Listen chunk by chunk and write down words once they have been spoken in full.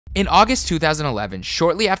In August 2011,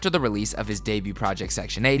 shortly after the release of his debut project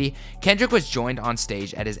Section 80, Kendrick was joined on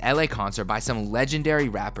stage at his LA concert by some legendary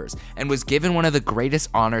rappers and was given one of the greatest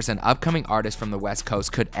honors an upcoming artist from the West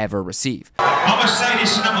Coast could ever receive. I'ma say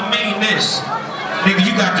this and I'ma mean this. Nigga,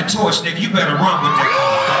 you got the torch, nigga, you better run with that.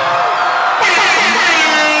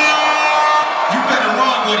 You better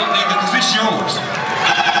run with it, nigga, cause it's yours.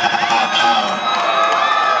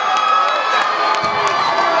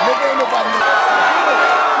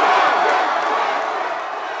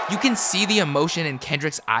 You can see the emotion in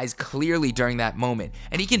Kendrick's eyes clearly during that moment,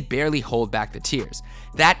 and he can barely hold back the tears.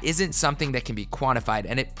 That isn't something that can be quantified,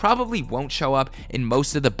 and it probably won't show up in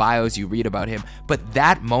most of the bios you read about him, but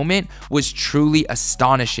that moment was truly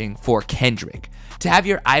astonishing for Kendrick. To have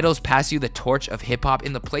your idols pass you the torch of hip-hop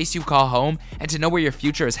in the place you call home, and to know where your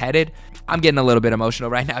future is headed, I'm getting a little bit emotional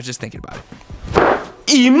right now just thinking about it.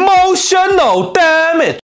 Emotional, damn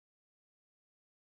it!